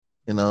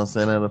You know what I'm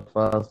saying? At a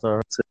 5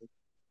 star.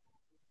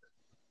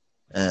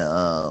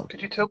 And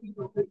Could you tell me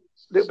a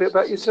little bit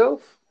about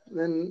yourself?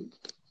 Then,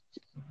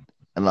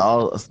 and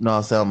all you know what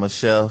I'm saying, I'm a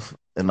chef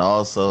and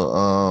also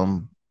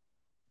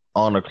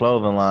own a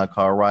clothing line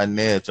called Right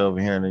Edge over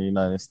here in the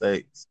United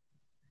States.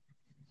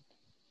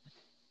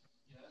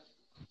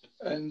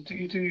 and do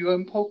you do your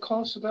own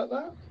podcast about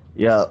that?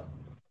 Yeah,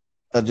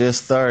 I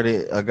just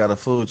started. I got a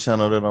food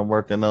channel that I'm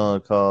working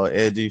on called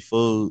Edgy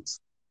Foods,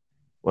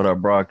 where I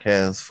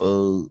broadcast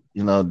food,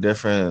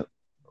 different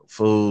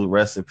food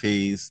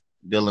recipes,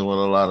 dealing with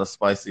a lot of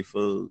spicy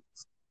food.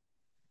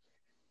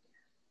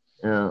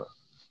 Yeah,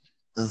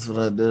 that's what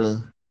I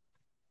do.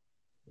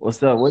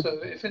 What's up? What So,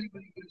 if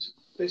anybody was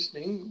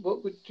listening,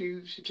 what would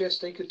you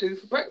suggest they could do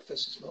for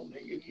breakfast this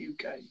morning in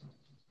the UK?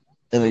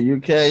 in the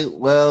UK?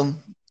 Well,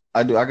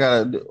 I do. I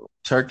got a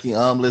turkey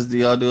omelets. Do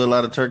y'all do a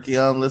lot of turkey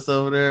omelets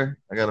over there?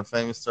 I got a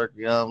famous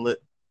turkey omelet.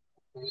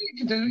 Well, you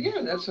can do,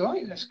 yeah, that's all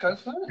right. Let's go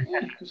for that.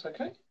 Yeah, that's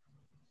okay.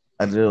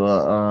 I do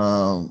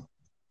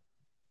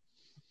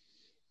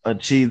a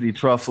cheesy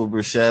truffle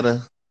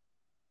bruschetta.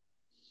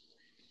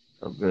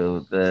 I'm good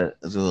with that.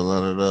 I do a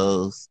lot of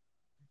those.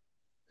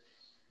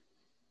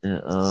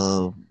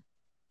 And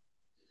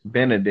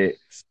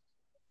Benedicts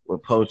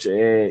with poached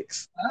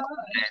eggs. Ah,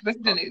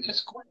 expecting it.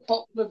 That's quite a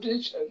popular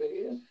dish over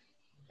here.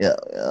 Yeah,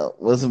 yeah.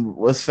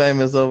 What's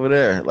famous over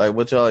there? Like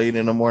what y'all eat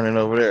in the morning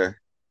over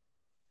there?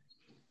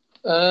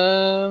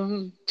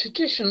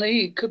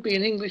 Traditionally, it could be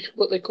an English,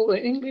 what they call an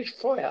English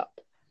fry up.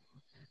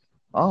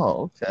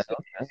 Oh, okay. So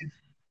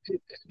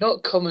it's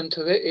not common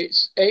to it.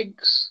 It's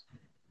eggs,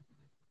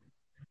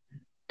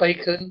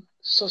 bacon,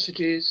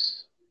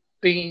 sausages,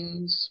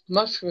 beans,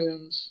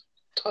 mushrooms,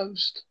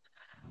 toast,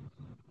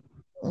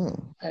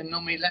 Mm, and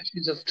normally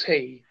lashes of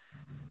tea.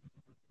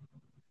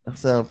 that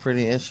sounds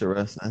pretty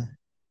interesting.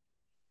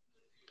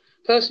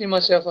 Personally,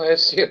 myself, I have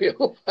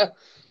cereal.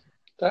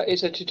 That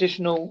is a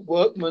traditional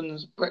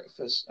workman's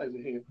breakfast over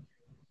here.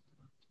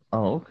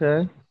 Oh,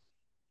 okay.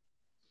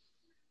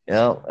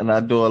 Yeah, and I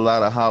do a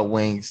lot of hot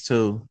wings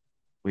too.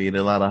 We eat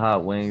a lot of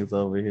hot wings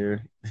over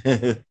here.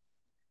 A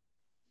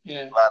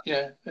Yeah, lot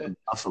yeah, of yeah.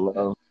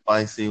 buffalo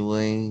spicy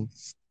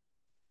wings.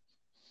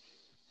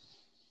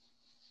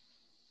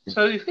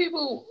 So, if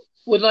people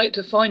would like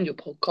to find your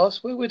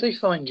podcast, where would they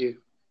find you?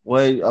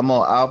 Wait, I'm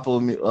on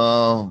Apple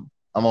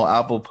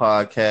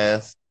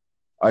Podcasts,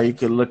 or you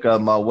can look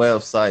up my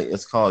website.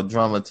 It's called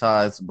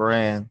Dramatized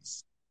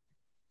Brands.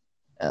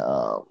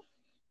 Um,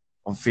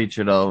 I'm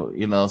featured on,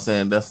 what I'm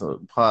saying, that's a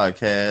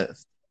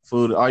podcast.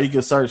 Food, or you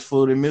can search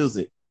food and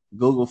music.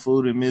 Google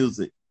food and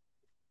music,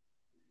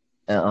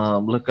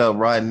 and look up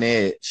Rotten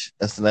Edge.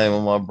 That's the name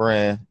of my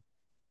brand.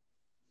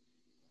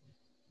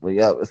 But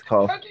yeah, it's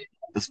called How do you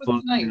come up it's with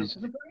food the and name? music.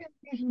 It's a very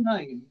unusual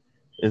name.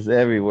 It's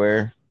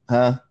everywhere,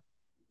 huh?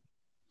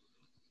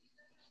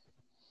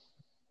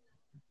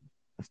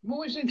 I'm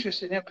always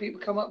interested in how people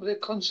come up with their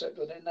concept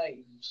of their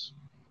names.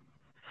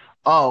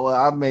 Oh, well,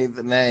 I made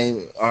the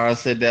name, or I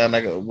sit down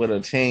like with a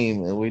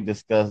team and we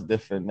discuss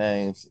different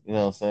names. You know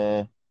what I'm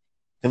saying?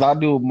 Because I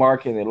do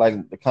marketing,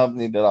 like the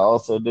company that I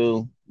also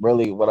do.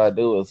 Really, what I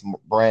do is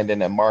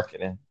branding and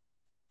marketing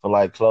for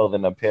like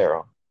clothing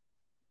apparel.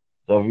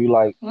 So if you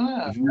like,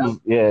 Ah, if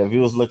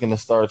you was looking to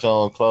start your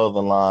own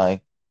clothing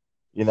line,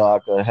 I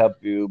could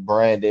help you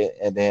brand it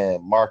and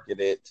then market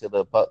it to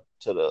the public.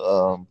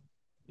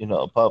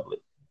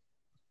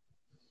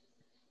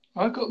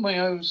 I got my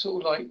own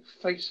sort of like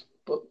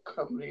Facebook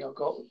company I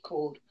got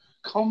called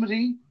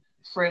Comedy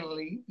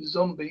Friendly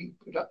Zombie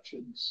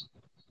Productions.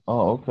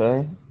 Oh,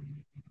 okay.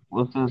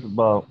 What's this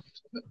about?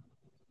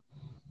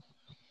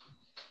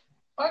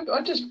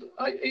 I just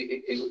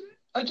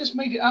I just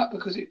made it up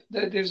because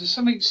there's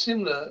something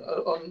similar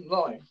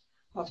online.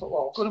 I thought,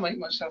 well, I've got to make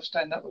myself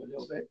stand up a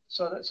little bit,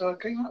 so I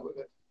came up with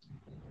it.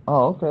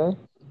 Oh, okay.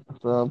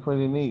 Sounds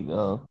pretty neat.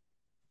 So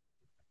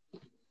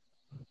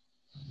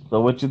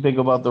what you think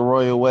about the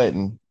royal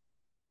wedding?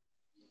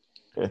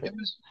 It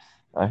was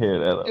I hear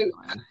that. it,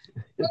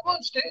 I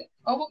watched it.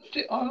 I watched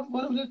it. I'm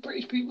one of the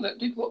British people that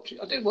did watch it.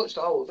 I did watch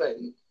the whole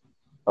event.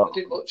 I Oh,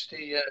 did watch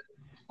the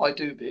I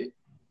do bit.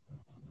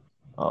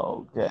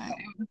 okay.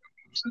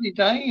 Sunny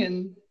day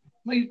and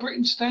made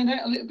Britain stand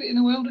out a little bit in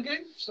the world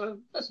again. So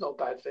that's not a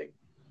bad thing.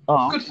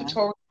 Oh, Good for okay.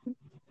 tourism,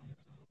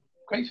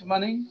 great for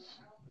money.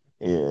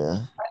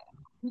 Yeah,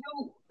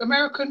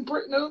 America and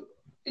Britain are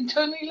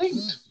internally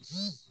linked.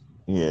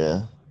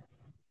 yeah.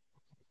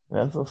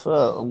 That's what's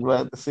up. I'm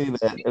glad to see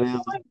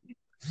that.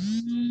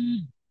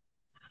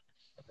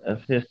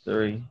 That's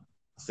history.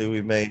 See,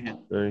 we made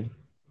history.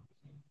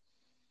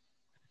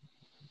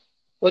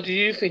 What do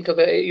you think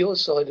about it, your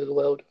side of the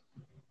world?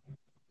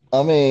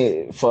 I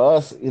mean, for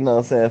us, what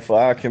I'm saying, for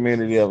our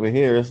community over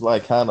here, it's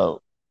like kind of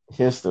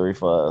history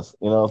for us.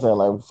 You know what I'm saying?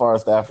 Like, as far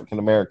as the African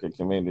American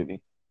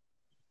community,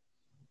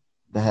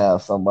 to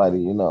have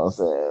somebody, what I'm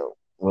saying,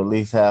 with at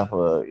least half a,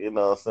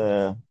 what I'm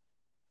saying,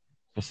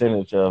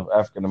 percentage of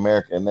African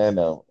American in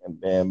them, and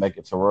then make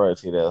it to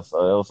royalty there.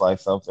 So it was like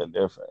something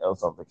different. It was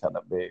something kind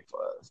of big for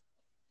us.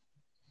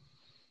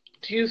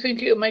 Do you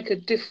think it'll make a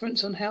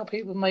difference on how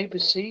people may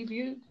perceive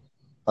you?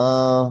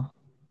 Uh,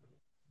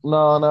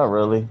 no, not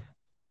really.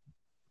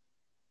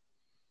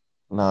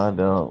 No, I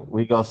don't.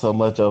 We go so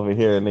much over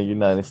here in the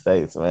United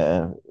States,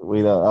 man.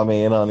 We don't. I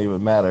mean, it don't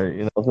even matter.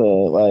 You know what I'm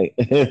saying? Like,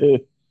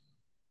 it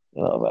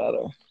don't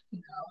matter.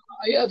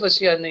 I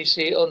obviously only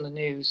see it on the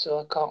news, so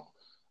I can't.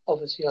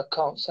 Obviously, I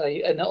can't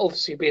say. And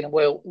obviously, being a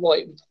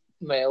white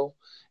male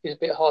is a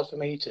bit hard for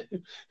me to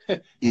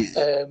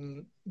Yeah.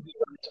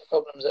 the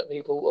problems that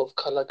people of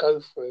color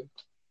go through.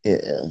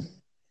 Yeah.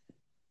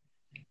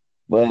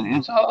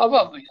 But So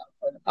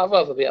I'd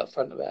rather be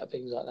upfront about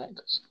things like that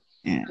because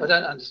yeah, I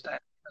don't understand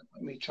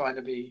me trying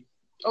to be.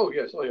 Oh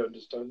yes, I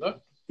understand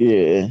that.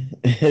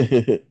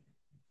 yeah.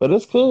 But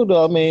it's cool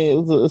though. I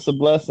mean, it's a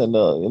blessing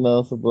though. You know,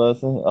 it's a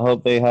blessing. I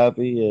hope they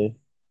happy.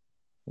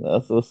 And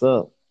that's what's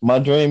up. My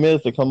dream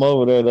is to come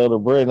over there though to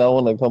Britain. I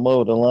want to come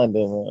over to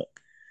London, man.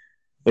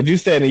 But you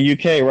stay in the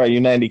UK, right?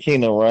 United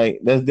Kingdom, right?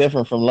 That's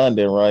different from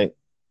London, right?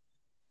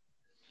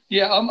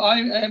 Yeah, I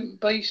am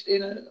based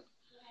in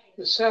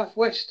the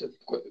southwest of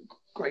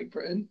Great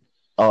Britain,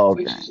 Oh,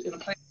 okay. which is in a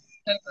place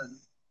called Devon,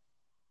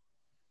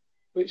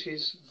 which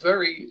is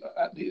very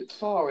at the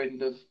far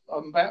end of.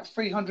 I'm about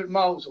 300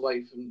 miles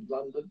away from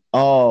London.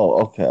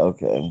 Oh, okay,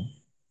 okay.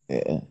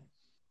 Yeah.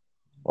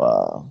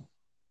 Wow.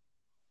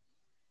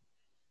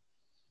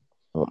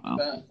 Wow.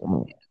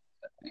 Uh,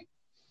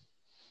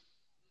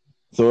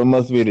 So it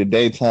must be the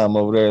daytime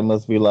over there. It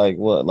must be like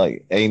what,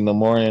 like 8 in the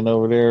morning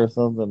over there or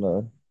something,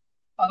 or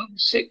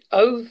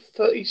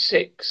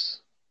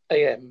 36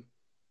 a.m.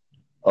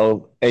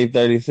 oh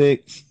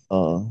 8:36.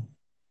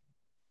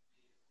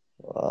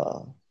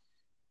 Wow,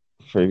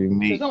 pretty So it's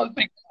neat. not a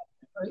big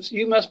difference.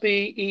 You must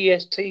be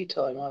EST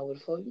time, I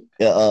would think.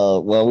 Yeah.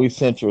 Well, we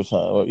Central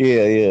Time. Well,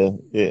 yeah, yeah,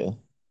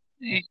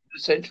 yeah.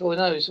 Central, I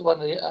know it's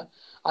one of the.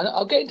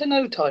 I'm getting to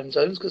know time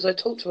zones because I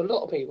talk to a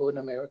lot of people in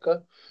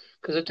America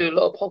because I do a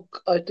lot of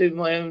I do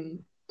my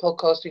own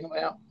podcasting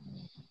about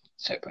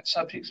separate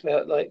subjects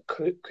about like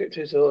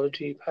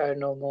cryptozoology,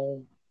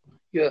 paranormal,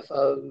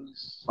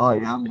 UFOs, Oh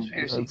yeah, I'm into that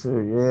conspiracy.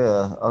 too.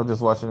 Yeah, I was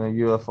just watching a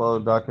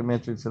UFO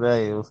documentary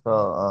today. It was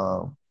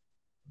called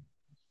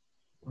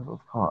what was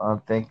it called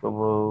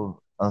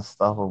Unthinkable,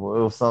 Unstoppable.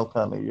 It was some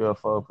kind of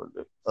UFO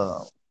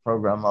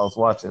program I was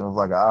watching. It was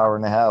like an hour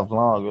and a half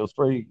long. It was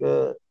pretty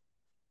good.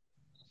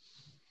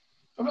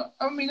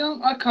 I mean,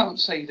 I can't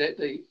say that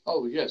they.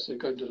 Oh yes, they're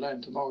going to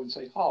land tomorrow and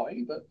say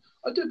hi, but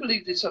I do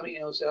believe there's something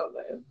else out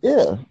there.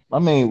 Yeah, I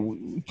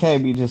mean, we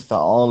can't be just the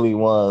only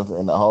ones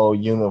in the whole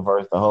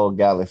universe, the whole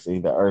galaxy.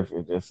 The Earth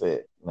is just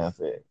it. And that's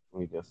it.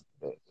 It's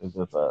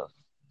just us.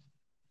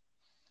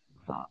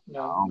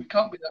 No, we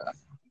can't be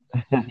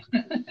that.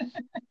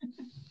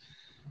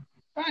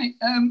 Right.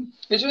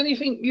 Is there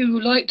anything you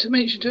would like to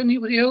mention to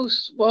anybody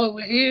else while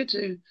we're here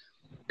to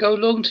go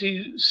along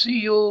to see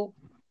your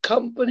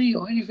company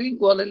or anything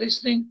while they're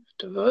listening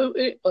to promote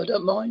it? I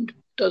don't mind.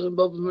 Doesn't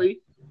bother me.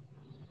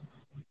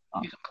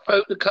 You can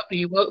promote the company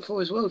you work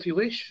for as well if you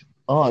wish.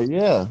 Oh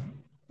yeah,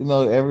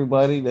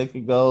 everybody they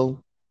could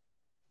go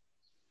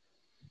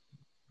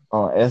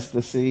on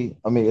Esty.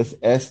 I mean, it's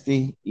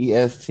esty.com,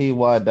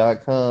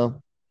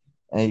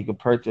 and you can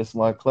purchase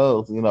my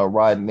clothes.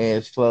 Riding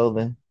Edge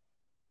clothing.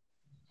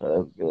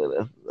 That's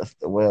good. That's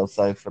the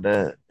website for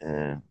that.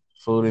 And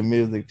food and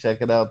music.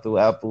 Check it out through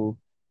Apple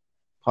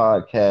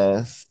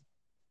Podcasts.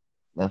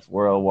 That's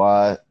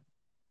worldwide.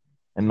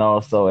 And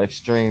also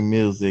Extreme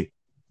Music.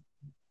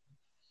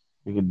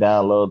 You can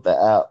download the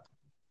app.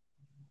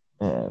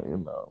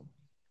 And.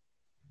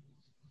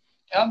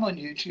 I'm on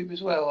YouTube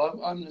as well.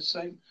 I'm the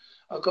same.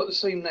 I've got the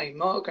same name,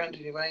 Mark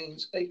Anthony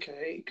Rains,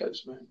 aka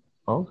Ghostman.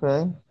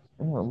 Okay.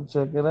 Yeah, I'm gonna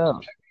check it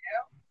out. Check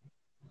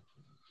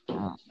me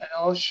out, and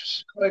I'll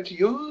subscribe to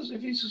yours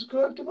if you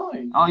subscribe to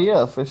mine. Oh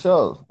yeah, for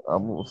sure.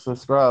 I'm gonna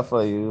subscribe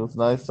for you. It was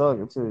nice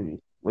talking to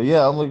you. But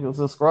yeah, I'm gonna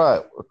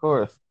subscribe, of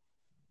course.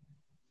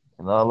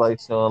 And I like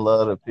showing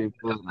love to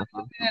people. Anybody,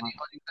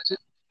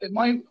 in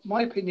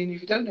my opinion,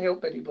 if you don't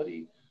help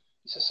anybody,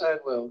 it's a sad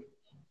world.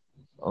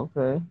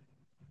 Okay.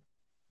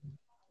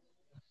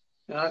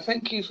 And I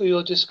thank you for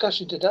your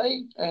discussion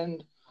today,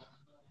 and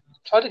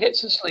try to get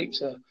some sleep,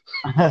 sir.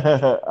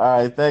 All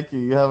right, thank you.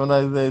 You have a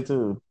nice day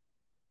too.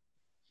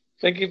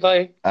 Thank you.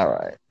 Bye. All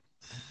right.